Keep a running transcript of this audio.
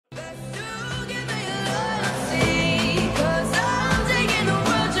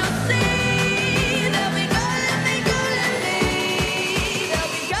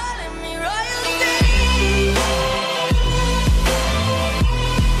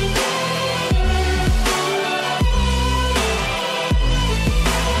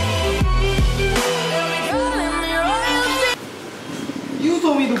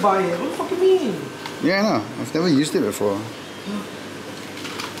buy it. What the fuck you mean? Yeah, I know. I've never used it before.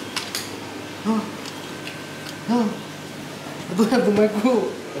 I don't have the micro.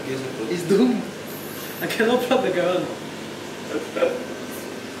 It's doomed. I cannot plug the gun.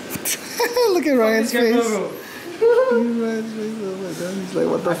 Look at Ryan's face. Ryan's face. He's like,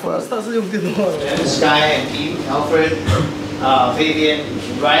 what the fuck? And Sky and team, Alfred, Fabian,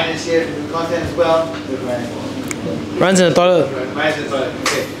 Ryan is here to do content as well. Ryan's in the toilet. Ryan's in the toilet,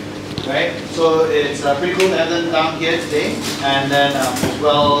 okay. Right, so it's pretty cool to have them down here today, and then as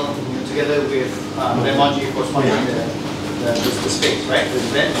well together with Daimonji for sponsoring the space, right? The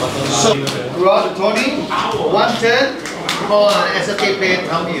event. So, throughout the Tony, 110 for an SFK player to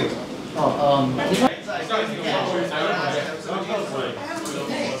help you.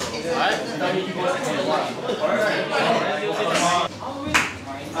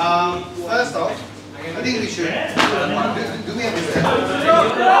 First off, I think we should do we have this?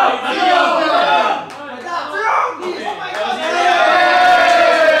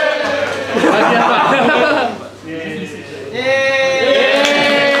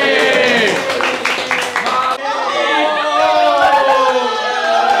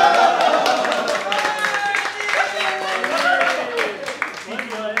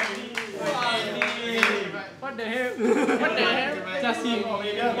 What the hell? What the hell? Just see.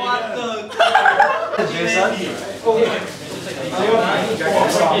 What the? Oh!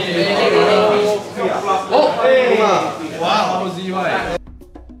 Wow! ZY.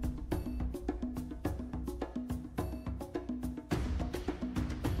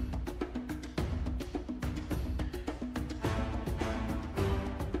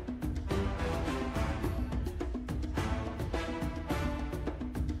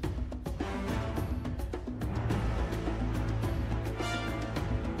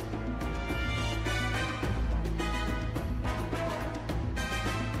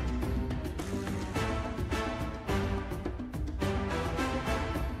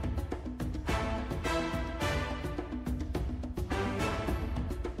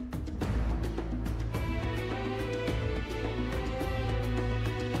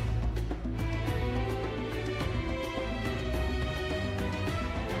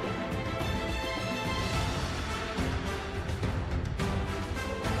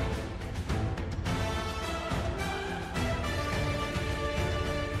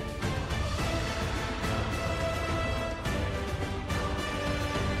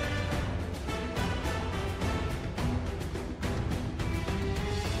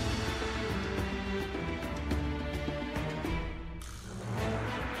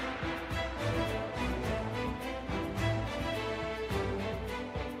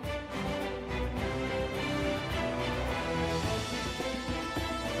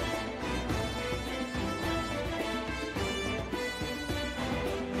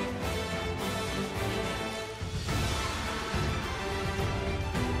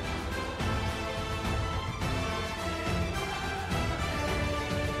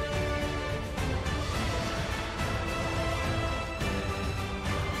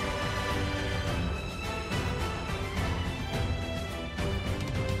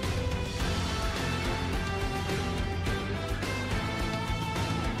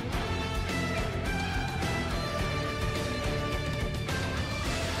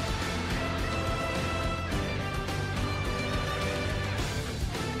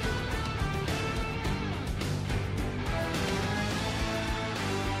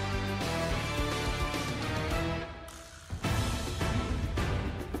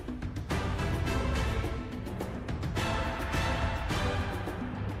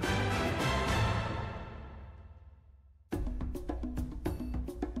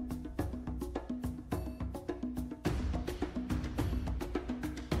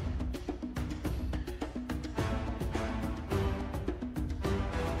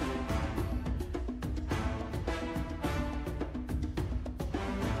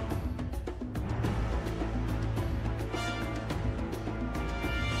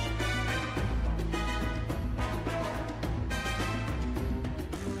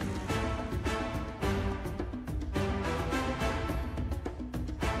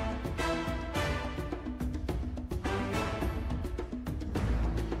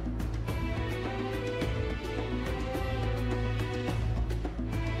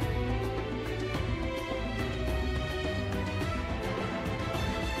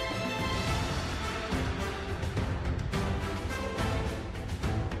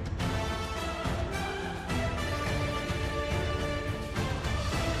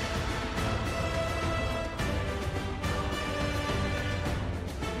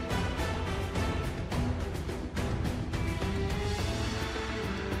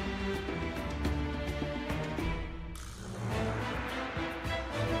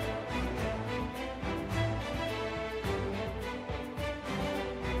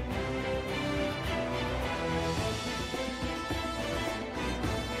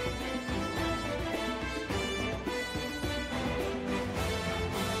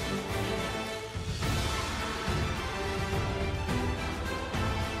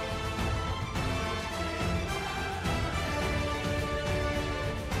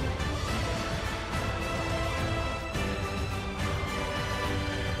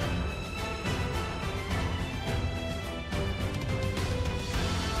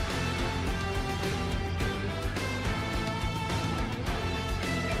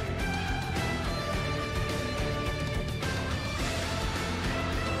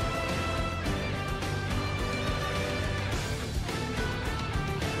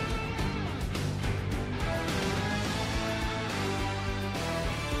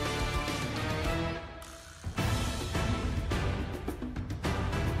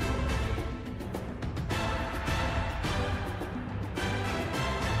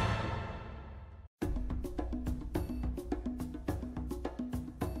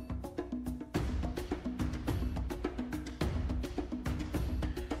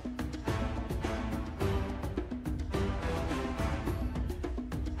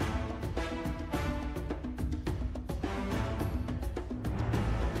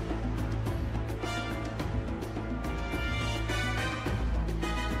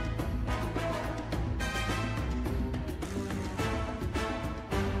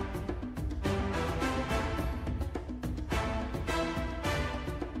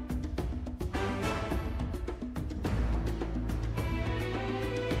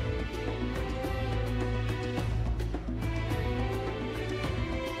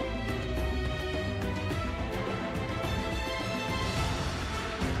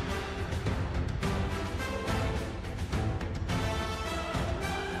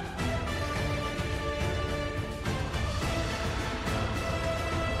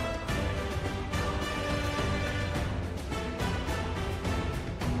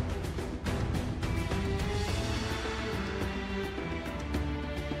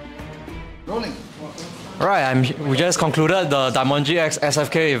 Rolling. Alright, we just concluded the Daimonji X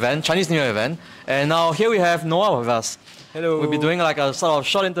SFK event, Chinese New Year event, and now here we have Noah with us. Hello. We'll be doing like a sort of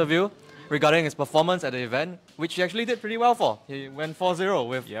short interview regarding his performance at the event, which he actually did pretty well for. He went 4-0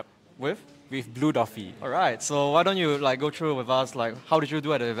 with... Yep. With Blue Doffy. Alright, so why don't you like go through with us like how did you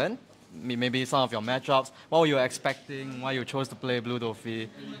do at the event? Maybe some of your matchups, what were you expecting, why you chose to play Blue Doffy?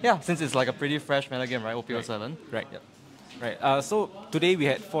 Yeah, since it's like a pretty fresh meta game, right? OPO7. Right. Yep. Right. So today we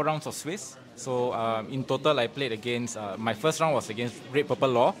had 4 rounds of Swiss. So in total I played against, my first round was against Red Purple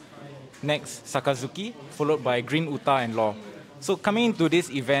Law, next Sakazuki, followed by Green Uta and Law. So coming into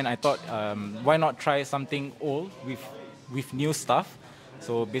this event, I thought why not try something old with new stuff.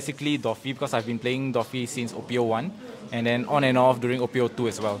 So basically Doffy, because I've been playing Doffy since OPO1 and then on and off during OPO2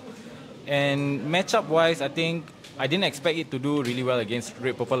 as well. And matchup wise, I think I didn't expect it to do really well against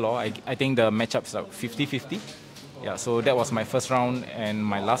Red Purple Law. I think the matchup's like 50-50. Yeah, so that was my first round and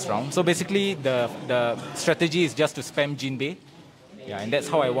my last round. So basically the strategy is just to spam Jinbei. Yeah, and that's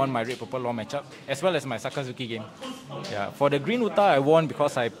how I won my Red Purple Law matchup, as well as my Sakazuki game. Yeah, for the Green Uta, I won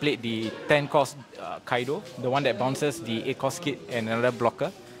because I played the 10-cost Kaido, the one that bounces the 8-cost kit and another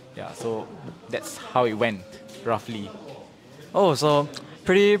blocker. Yeah, so that's how it went, roughly. Oh, so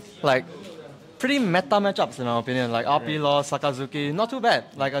pretty meta matchups in my opinion, like RP Law, Sakazuki, not too bad.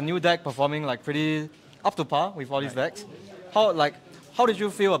 Like a new deck performing like pretty up to par with all these decks. How did you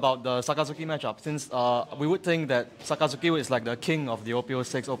feel about the Sakazuki matchup? Since we would think that Sakazuki is like the king of the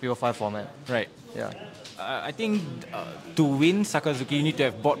OPO6, OPO5 format. Right. Yeah. I think to win Sakazuki, you need to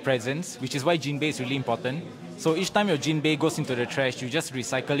have board presence, which is why Jinbei is really important. So each time your Jinbei goes into the trash, you just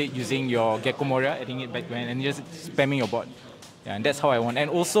recycle it using your Gecko Moria, adding it back to hand, and just spamming your board. Yeah, and that's how I won. And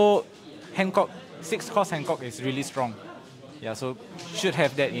also, Hancock, 6-cost Hancock is really strong. Yeah, so should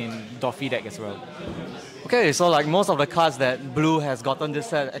have that in Doffy deck as well. Okay, so like most of the cards that Blue has gotten this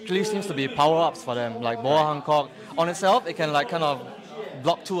set actually seems to be power-ups for them. Like Boa Hancock, on itself, it can like kind of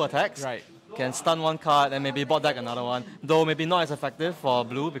block 2 attacks. Right. Can stun 1 card and maybe bot deck another one. Though maybe not as effective for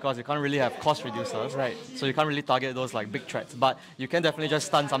Blue because you can't really have cost reducers. Right. So you can't really target those like big threats. But you can definitely just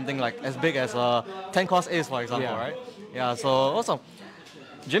stun something like as big as a 10-cost Ace, for example, right? Yeah, so also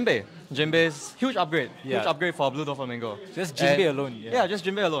Jinbei's huge upgrade. Huge upgrade for Blue Doflamingo. Just Jinbei alone. Yeah, just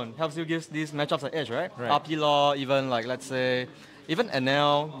Jinbei alone. Helps you give these matchups an edge, right? Right. RP Law, even like let's say, even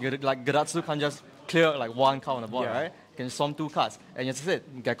NL, like Gadatsu can't just clear like 1 card on the board, right? You can storm 2 cards. And that's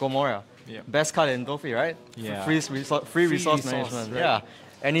it, Gecko Moria. Yeah. Best card in Doffy, right? Yeah. Free resource management. Right? Yeah.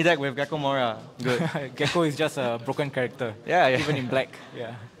 Any deck with Gecko Moria, good. Gecko is just a broken character. Yeah. Even in black.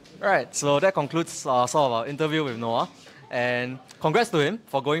 Yeah. Right, so that concludes sort of our interview with Noah. And congrats to him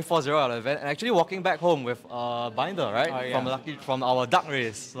for going 4-0 at the event and actually walking back home with a binder, right? From our Dark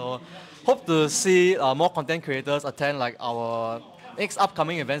Race. So hope to see more content creators attend like our next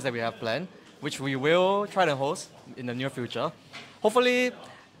upcoming events that we have planned, which we will try to host in the near future. Hopefully,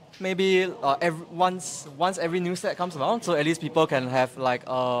 maybe once every new set comes around, so at least people can have like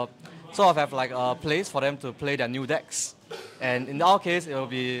a place for them to play their new decks. And in our case,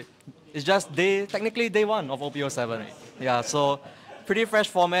 it's just technically day 1 of OPO7. Yeah, so pretty fresh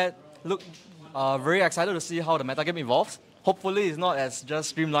format. Look, very excited to see how the metagame evolves. Hopefully it's not as just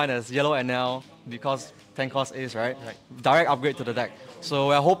streamlined as Yellow NL because 10-cost Ace, right? Direct upgrade to the deck. So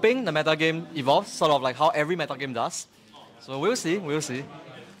we're hoping the metagame evolves, sort of like how every metagame does. So we'll see.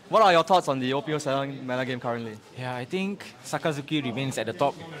 What are your thoughts on the OPO7 metagame currently? Yeah, I think Sakazuki remains at the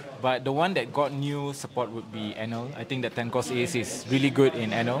top, but the one that got new support would be NL. I think that 10-cost Ace is really good in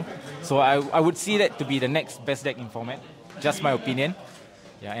NL. So I would see that to be the next best deck in format, just my opinion.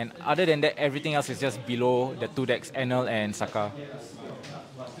 Yeah, and other than that, everything else is just below the 2 decks, NL and Saka.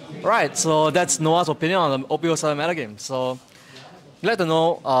 Right, so that's Noah's opinion on the OPO7 metagame. So glad to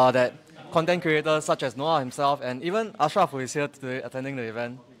know that content creators such as Noah himself and even Ashraf, who is here today attending the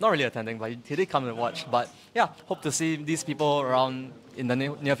event. Not really attending, but he did come to watch. But yeah, hope to see these people around in the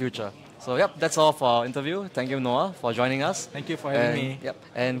near future. So yep, that's all for our interview. Thank you, Noah, for joining us. Thank you for having me. Yep,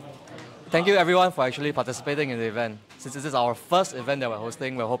 and thank you everyone for actually participating in the event. Since this is our first event that we're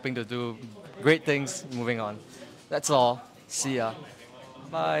hosting, we're hoping to do great things moving on. That's all. See ya.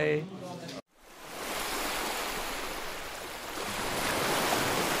 Bye.